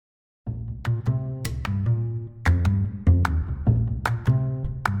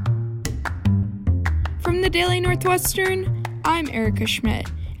From the Daily Northwestern, I'm Erica Schmidt,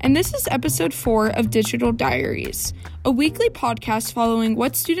 and this is episode 4 of Digital Diaries, a weekly podcast following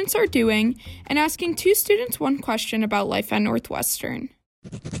what students are doing and asking 2 students one question about life at Northwestern.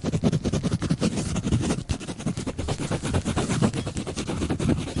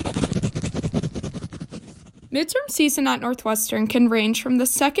 Midterm season at Northwestern can range from the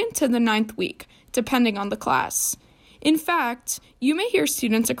 2nd to the 9th week, depending on the class. In fact, you may hear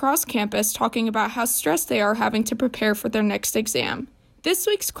students across campus talking about how stressed they are having to prepare for their next exam. This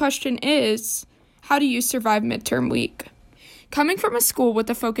week's question is, how do you survive midterm week? Coming from a school with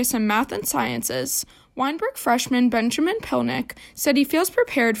a focus in math and sciences, Weinberg freshman Benjamin Pilnick said he feels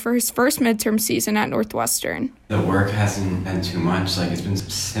prepared for his first midterm season at Northwestern. The work hasn't been too much, it's been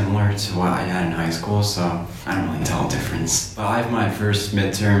similar to what I had in high school, so I don't really tell a difference. But I have my first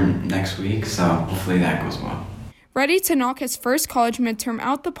midterm next week, so hopefully that goes well. Ready to knock his first college midterm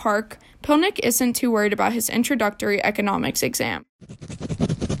out the park, Pilnick isn't too worried about his introductory economics exam.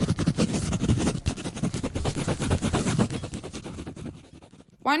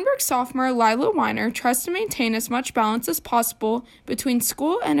 Weinberg sophomore Lila Weiner tries to maintain as much balance as possible between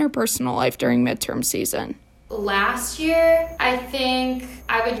school and her personal life during midterm season. Last year, I think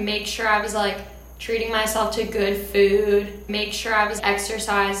I would make sure I was treating myself to good food, make sure I was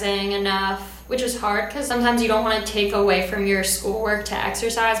exercising enough, which is hard because sometimes you don't want to take away from your schoolwork to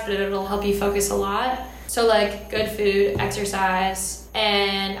exercise, but it'll help you focus a lot. So good food, exercise,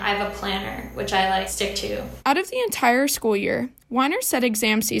 and I have a planner, which I stick to. Out of the entire school year, Weiner said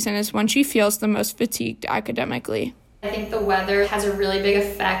exam season is when she feels the most fatigued academically. I think the weather has a really big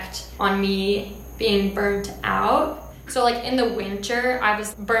effect on me being burnt out. So in the winter, I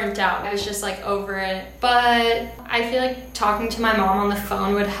was burnt out. I was just over it. But I feel talking to my mom on the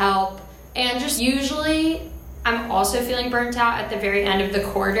phone would help. And just usually, I'm also feeling burnt out at the very end of the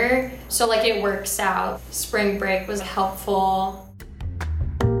quarter. So it works out. Spring break was helpful.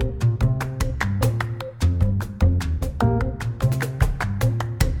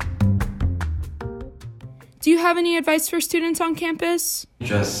 Do you have any advice for students on campus?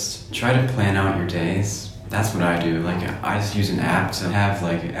 Just try to plan out your days. That's what I do. I just use an app to have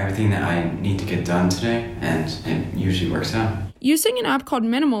everything that I need to get done today, and it usually works out. Using an app called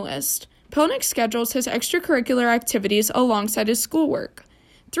Minimalist, Pilnick schedules his extracurricular activities alongside his schoolwork.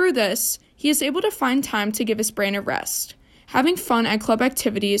 Through this, he is able to find time to give his brain a rest, having fun at club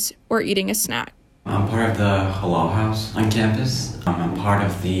activities or eating a snack. I'm part of the Halal House on campus. I'm part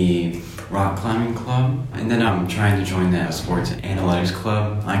of the rock climbing club, and then I'm trying to join the sports analytics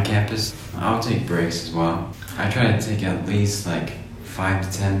club on campus. I'll take breaks as well. I try to take at least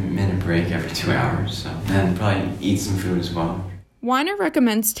 5 to 10 minute break every 2 hours, and then probably eat some food as well. Weiner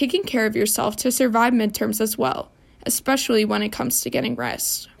recommends taking care of yourself to survive midterms as well, especially when it comes to getting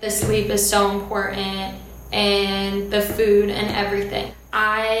rest. The sleep is so important, and the food and everything.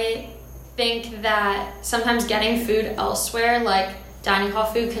 I think that sometimes getting food elsewhere, dining hall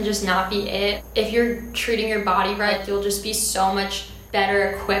food, can just not be it. If you're treating your body right, you'll just be so much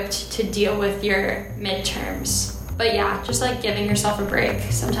better equipped to deal with your midterms. But yeah, just giving yourself a break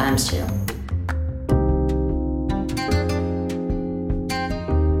sometimes too.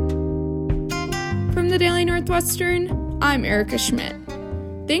 From the Daily Northwestern, I'm Erica Schmidt.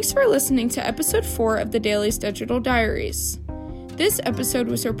 Thanks for listening to episode 4 of the Daily's Digital Diaries. This episode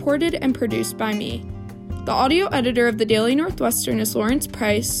was reported and produced by me. The audio editor of the Daily Northwestern is Lawrence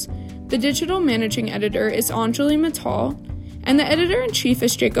Price, the digital managing editor is Anjali Mittal, and the editor-in-chief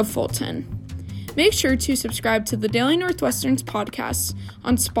is Jacob Fulton. Make sure to subscribe to the Daily Northwestern's podcasts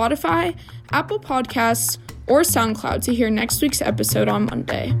on Spotify, Apple Podcasts, or SoundCloud to hear next week's episode on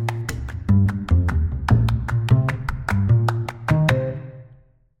Monday.